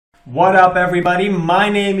What up everybody, my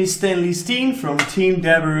name is Stanley Steen from Team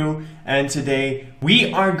Deberoo, and today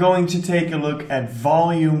we are going to take a look at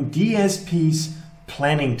Volume DSP's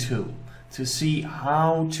Planning Tool to see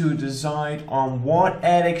how to decide on what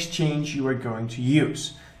ad exchange you are going to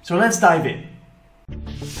use. So let's dive in.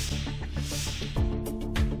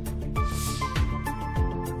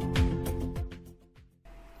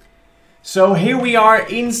 So here we are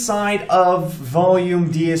inside of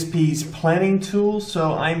Volume DSP's planning tool.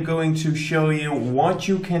 So I'm going to show you what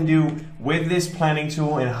you can do with this planning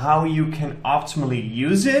tool and how you can optimally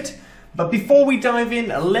use it. But before we dive in,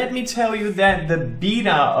 let me tell you that the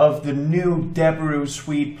beta of the new Deberoo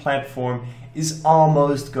Suite platform is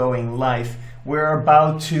almost going live. We're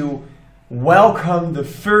about to welcome the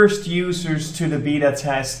first users to the beta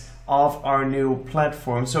test of our new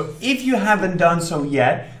platform. So if you haven't done so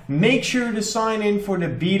yet, make sure to sign in for the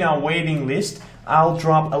beta waiting list. I'll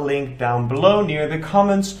drop a link down below near the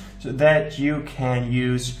comments so that you can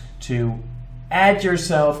use to add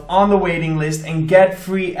yourself on the waiting list and get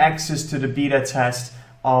free access to the beta test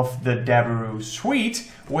of the Deberoo Suite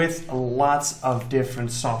with lots of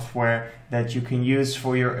different software that you can use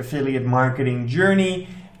for your affiliate marketing journey.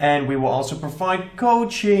 And we will also provide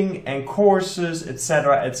coaching and courses,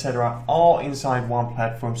 etc., all inside one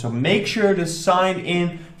platform. So make sure to sign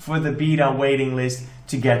in for the beta waiting list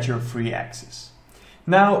to get your free access.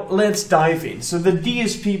 Now let's dive in. So the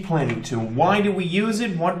DSP planning tool, why do we use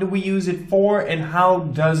it? What do we use it for? And how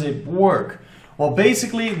does it work? Well,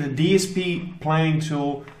 basically the DSP planning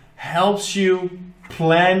tool helps you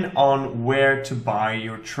plan on where to buy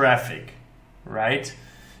your traffic, right?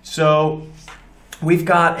 So we've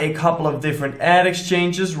got a couple of different ad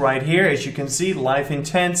exchanges right here. As you can see, Live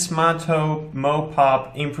Intent, Smarto,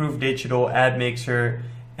 Mopop, Improve Digital, Ad Mixer,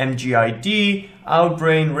 MGID,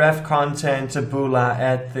 Outbrain, Ref Content, Taboola,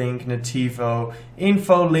 AdThink, Nativo,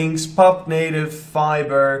 Infolinks, PopNative,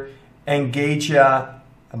 Fiverr, Engagea,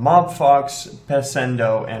 Mobfox,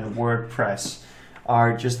 Pesendo, and WordPress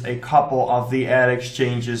are just a couple of the ad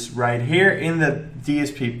exchanges right here in the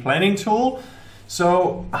DSP planning tool.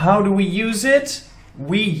 So how do we use it?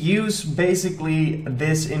 We use basically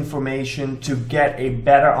this information to get a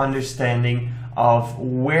better understanding of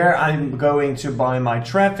where I'm going to buy my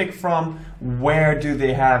traffic from, where do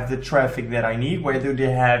they have the traffic that I need, where do they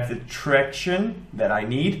have the traction that I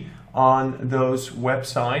need on those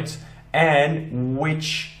websites, and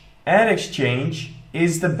which ad exchange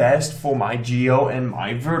is the best for my geo and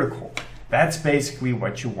my vertical. That's basically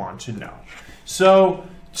what you want to know. So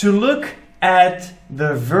to look at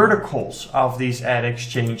the verticals of these ad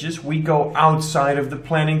exchanges, we go outside of the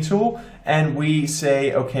planning tool and we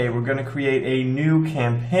say, okay, we're going to create a new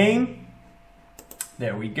campaign.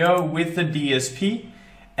 There we go, with the DSP.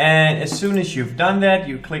 And as soon as you've done that,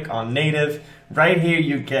 you click on native. Right here,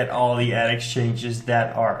 you get all the ad exchanges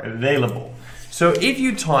that are available. So if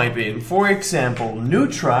you type in, for example,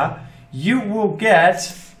 Nutra, you will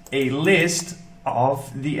get a list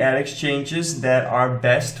of the ad exchanges that are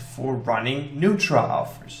best for running Nutra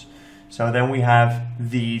offers. So then we have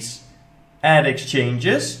these ad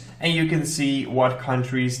exchanges and you can see what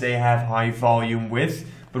countries they have high volume with,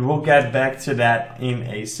 but we'll get back to that in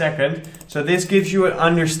a second. So this gives you an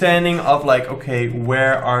understanding of like, okay,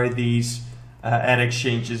 where are these ad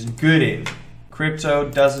exchanges good in? Crypto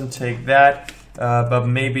doesn't take that, but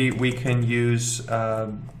maybe we can use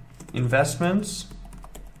investments.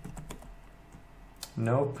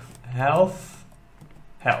 Nope. Health,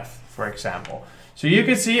 for example. So you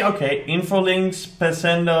can see, okay, Infolinks,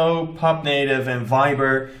 Pesendo, PopNative, and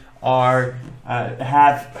Fiverr are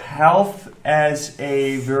have health as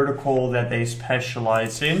a vertical that they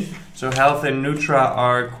specialize in. So health and Nutra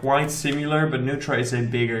are quite similar, but Nutra is a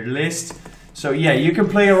bigger list. So yeah, you can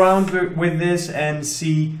play around with this and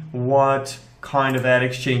see what kind of ad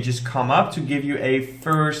exchanges come up to give you a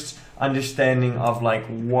first understanding of like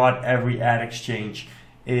what every ad exchange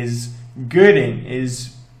is good in,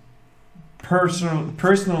 is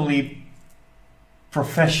personally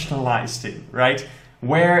professionalized in, right?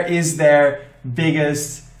 Where is their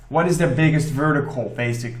biggest, what is their biggest vertical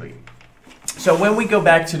basically? So when we go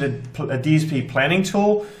back to the DSP planning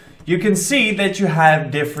tool, you can see that you have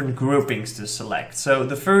different groupings to select. So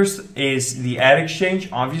the first is the ad exchange.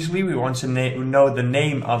 Obviously we want to know the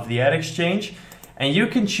name of the ad exchange. And you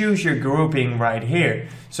can choose your grouping right here.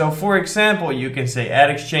 So for example, you can say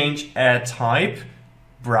ad exchange, ad type,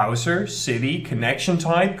 browser, city, connection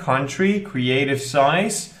type, country, creative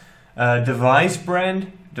size, device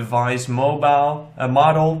brand, device mobile,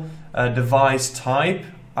 model, device type,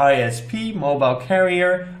 ISP, mobile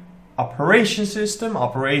carrier, operation system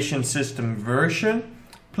version,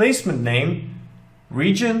 placement name,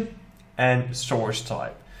 region and source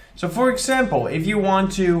type. So for example, if you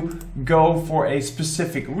want to go for a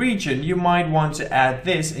specific region, you might want to add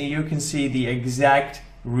this, and you can see the exact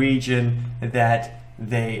region that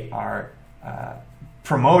they are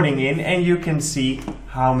promoting in, and you can see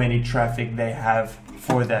how many traffic they have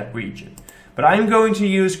for that region. But I'm going to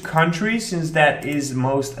use country since that is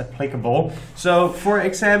most applicable. So for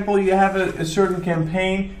example, you have a certain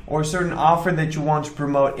campaign or a certain offer that you want to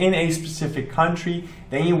promote in a specific country.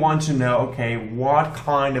 Then you want to know, okay, what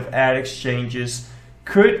kind of ad exchanges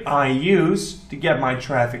could I use to get my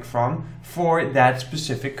traffic from for that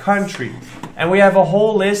specific country? And we have a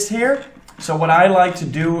whole list here. So what I like to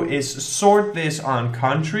do is sort this on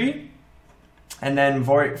country. And then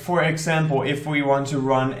for example, if we want to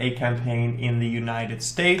run a campaign in the United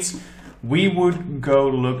States, we would go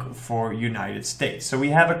look for United States. So we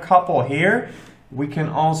have a couple here. We can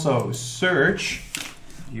also search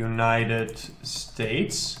United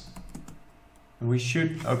States. We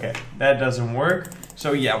should, okay, that doesn't work.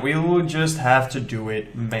 So yeah, we will just have to do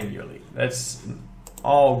it manually. That's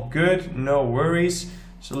all good, no worries.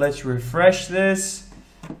 So let's refresh this.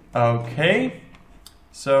 Okay.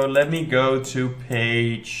 So let me go to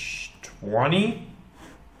page 20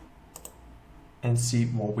 and see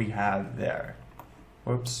what we have there.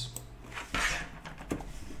 Whoops.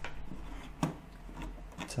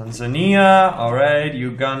 Tanzania, all right,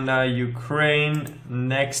 Uganda, Ukraine,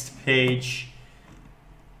 next page.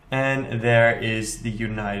 And there is the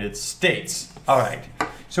United States. All right.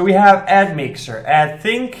 So we have Ad Mixer, Ad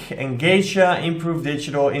Think, Engagia, Improve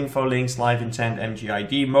Digital, Infolinks, Live Intent,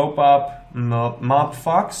 MGID, Mopop,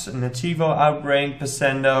 Mobfox, Nativo, Outbrain,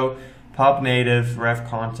 Pacendo, Pop Native, Rev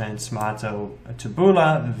Content, Smato,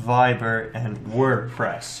 Taboola, Viber, and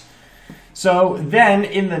WordPress. So then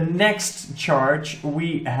in the next chart,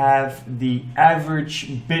 we have the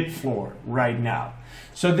average bid floor right now.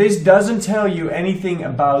 So this doesn't tell you anything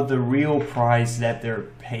about the real price that they're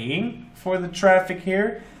paying for the traffic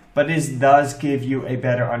here, but this does give you a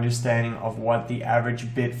better understanding of what the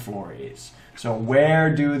average bid floor is. So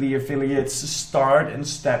where do the affiliates start and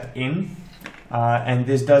step in? And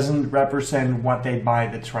this doesn't represent what they buy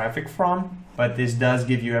the traffic from, but this does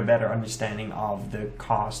give you a better understanding of the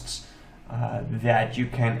costs that you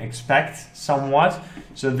can expect somewhat.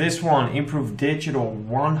 So this one, Improve Digital,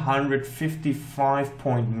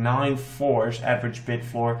 155.94 average bid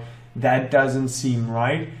floor. That doesn't seem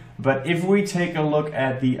right. But if we take a look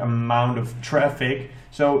at the amount of traffic,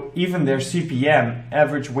 so even their CPM,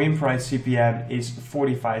 average win price CPM, is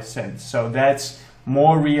 45 cents. So that's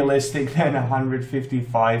more realistic than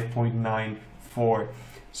 155.94.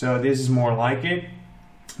 So this is more like it.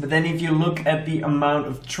 But then if you look at the amount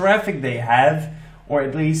of traffic they have, or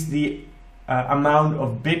at least the amount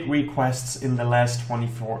of bid requests in the last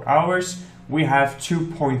 24 hours, we have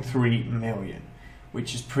 2.3 million.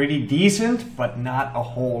 Which is pretty decent, but not a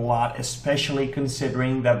whole lot, especially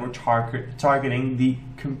considering that we're targeting the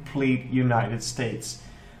complete United States,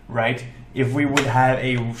 right? If we would have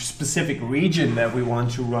a specific region that we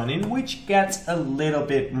want to run in, which gets a little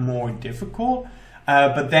bit more difficult,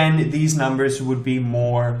 but then these numbers would be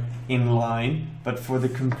more in line. But for the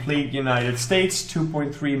complete United States,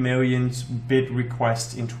 2.3 million bid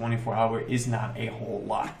requests in 24 hours is not a whole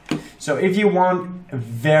lot. So if you want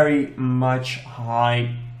very much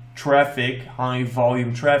high traffic, high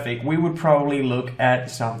volume traffic, we would probably look at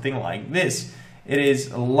something like this. It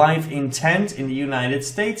is Live Intent in the United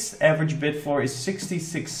States. Average bid floor is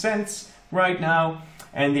 66 cents right now.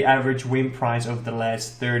 And the average win price of the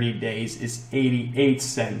last 30 days is 88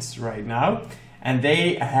 cents right now. And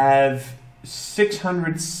they have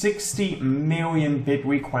 660 million bid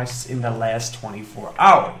requests in the last 24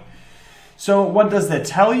 hours. So what does that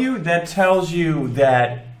tell you? That tells you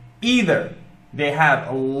that either they have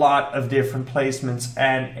a lot of different placements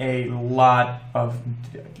and a lot of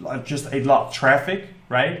traffic,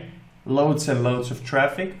 right? Loads and loads of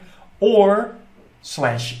traffic, or /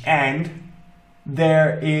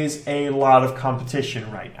 there is a lot of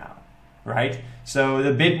competition right now, right? So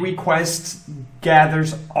the bid request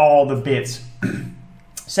gathers all the bids,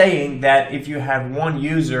 saying that if you have one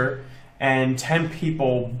user and 10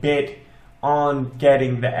 people bid on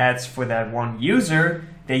getting the ads for that one user,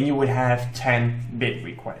 then you would have 10 bid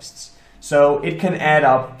requests. So it can add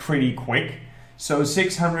up pretty quick. So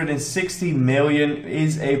 660 million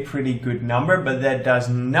is a pretty good number, but that does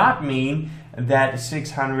not mean that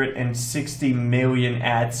 660 million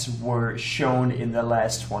ads were shown in the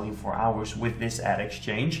last 24 hours with this ad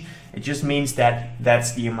exchange. It just means that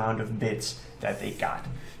that's the amount of bids that they got.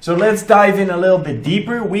 So let's dive in a little bit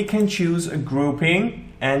deeper. We can choose a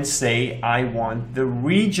grouping and say I want the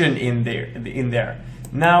region in there.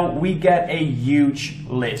 Now we get a huge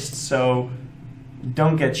list. So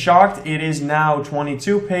don't get shocked. It is now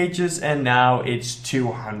 22 pages and now it's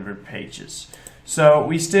 200 pages. So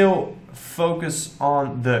we still focus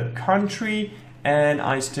on the country, and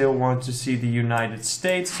I still want to see the United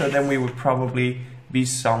States. So then we would probably be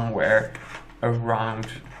somewhere around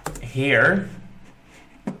here.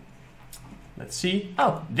 Let's see.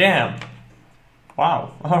 Oh, damn.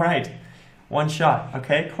 Wow. All right. One shot.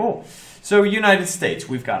 Okay, cool. So United States,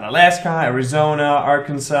 we've got Alaska, Arizona,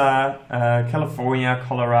 Arkansas, California,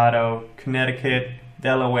 Colorado, Connecticut,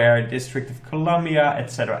 Delaware, District of Columbia,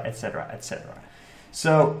 etc., etc., etc.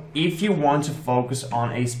 So if you want to focus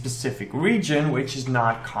on a specific region, which is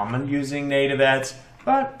not common using native ads,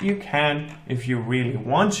 but you can if you really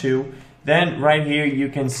want to, then right here you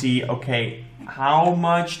can see, okay, how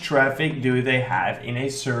much traffic do they have in a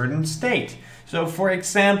certain state? So for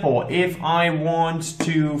example, if I want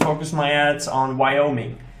to focus my ads on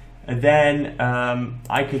Wyoming, then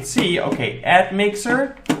I could see, okay, Ad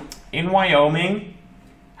Mixer in Wyoming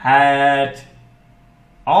had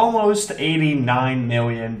almost 89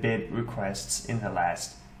 million bid requests in the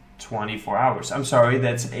last 24 hours. I'm sorry,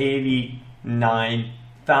 that's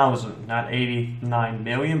 89,000, not 89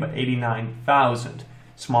 million, but 89,000.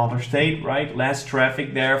 Smaller state, right? Less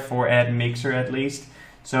traffic there for Ad Mixer at least.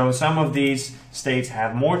 So some of these states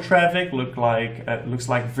have more traffic. Looks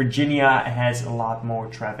like Virginia has a lot more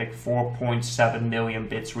traffic, 4.7 million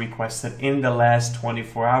bits requested in the last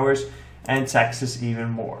 24 hours. And Texas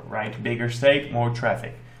even more, right? Bigger state, more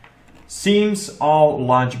traffic. Seems all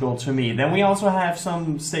logical to me. Then we also have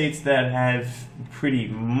some states that have pretty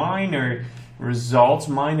minor results,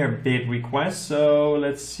 minor bid requests. So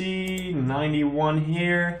let's see, 91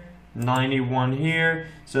 here, 91 here.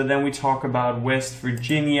 So then we talk about West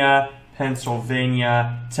Virginia,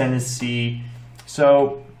 Pennsylvania, Tennessee.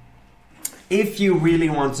 So if you really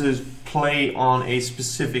want to play on a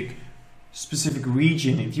specific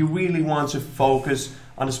region, if you really want to focus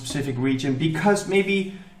on a specific region because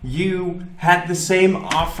maybe you had the same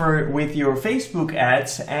offer with your Facebook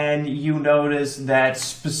ads and you notice that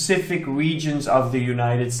specific regions of the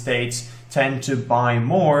United States tend to buy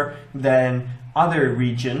more than other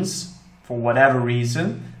regions for whatever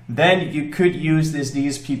reason, then you could use this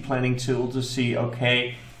DSP planning tool to see,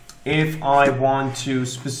 okay, if I want to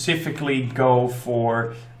specifically go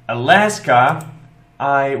for Alaska,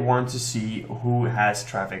 I want to see who has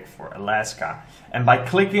traffic for Alaska. And by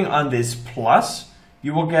clicking on this plus,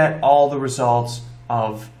 you will get all the results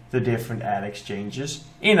of the different ad exchanges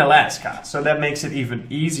in Alaska. So that makes it even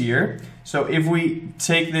easier. So if we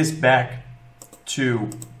take this back to,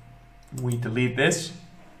 we delete this,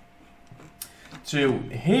 to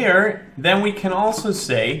here, then we can also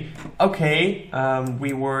say, okay,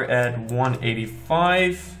 we were at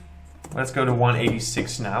 185. Let's go to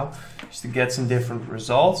 186 now, just to get some different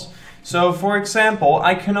results. So for example,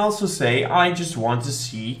 I can also say, I just want to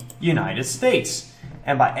see United States.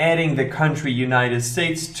 And by adding the country United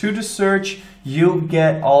States to the search, you'll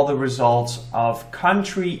get all the results of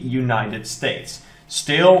country United States,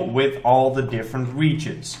 still with all the different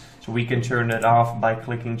regions. So we can turn it off by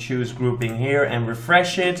clicking choose grouping here and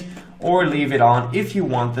refresh it, or leave it on if you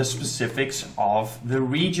want the specifics of the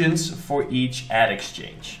regions for each ad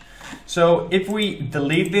exchange. So if we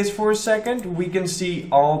delete this for a second, we can see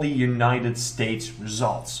all the United States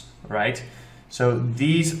results, right? So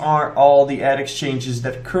these are all the ad exchanges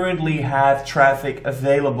that currently have traffic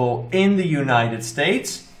available in the United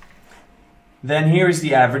States. Then here is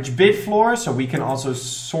the average bid floor, so we can also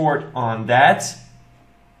sort on that.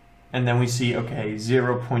 And then we see, okay,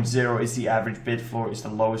 0.0 is the average bid floor, is the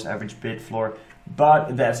lowest average bid floor.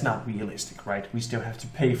 But that's not realistic, right? We still have to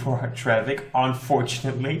pay for our traffic,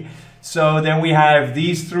 unfortunately. So then we have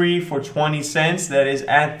these three for 20 cents. That is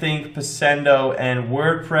AdThink, Pacendo, and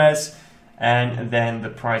WordPress. And then the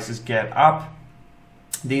prices get up.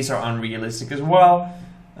 These are unrealistic as well.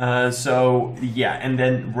 So yeah, and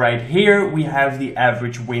then right here we have the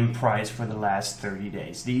average win price for the last 30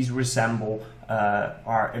 days. These resemble,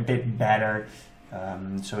 are a bit better.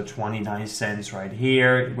 So 29 cents right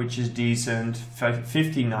here, which is decent,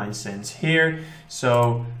 59 cents here.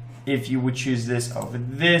 So if you would choose this over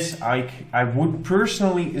this, I would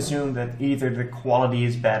personally assume that either the quality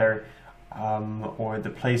is better or the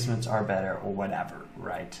placements are better or whatever,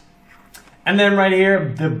 right? And then right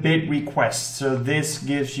here, the bid requests. So this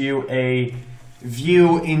gives you a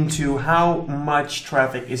view into how much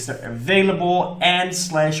traffic is there available and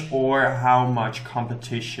 / or how much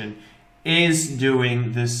competition is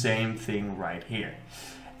doing the same thing right here.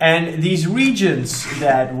 And these regions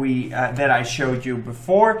that I showed you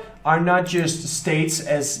before are not just states,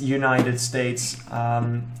 as United States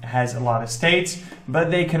has a lot of states, but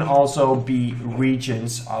they can also be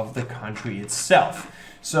regions of the country itself.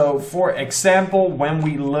 So for example, when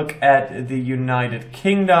we look at the United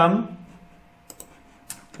Kingdom,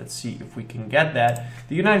 let's see if we can get that.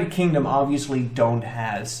 The United Kingdom obviously doesn't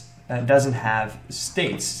have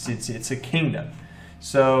states. It's a kingdom.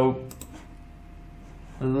 So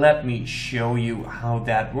let me show you how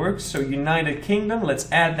that works. So United Kingdom, let's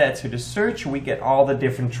add that to the search. We get all the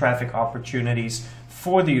different traffic opportunities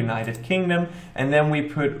for the United Kingdom, and then we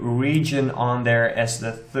put region on there as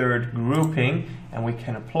the third grouping, and we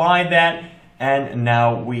can apply that, and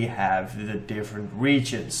now we have the different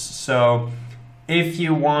regions. So if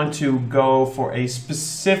you want to go for a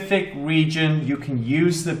specific region, you can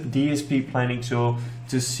use the DSP Planning Tool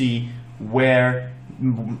to see where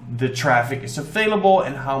the traffic is available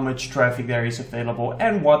and how much traffic there is available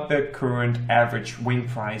and what the current average win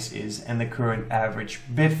price is and the current average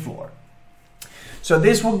bid floor. So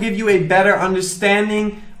this will give you a better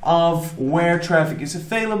understanding of where traffic is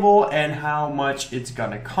available and how much it's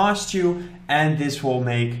gonna cost you, and this will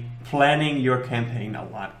make planning your campaign a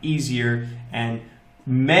lot easier, and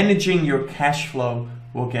managing your cash flow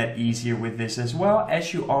will get easier with this as well,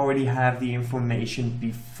 as you already have the information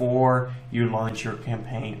before you launch your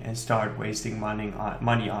campaign and start wasting money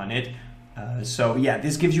on it. So yeah,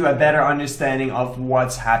 this gives you a better understanding of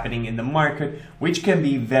what's happening in the market, which can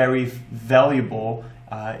be very valuable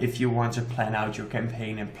if you want to plan out your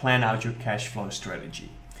campaign and plan out your cash flow strategy.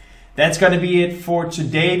 That's going to be it for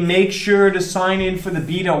today. Make sure to sign in for the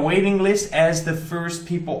beta waiting list, as the first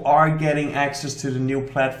people are getting access to the new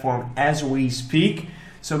platform as we speak.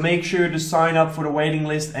 So make sure to sign up for the waiting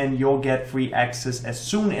list and you'll get free access as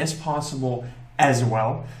soon as possible as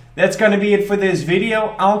well. That's going to be it for this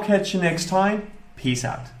video. I'll catch you next time. Peace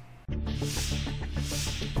out.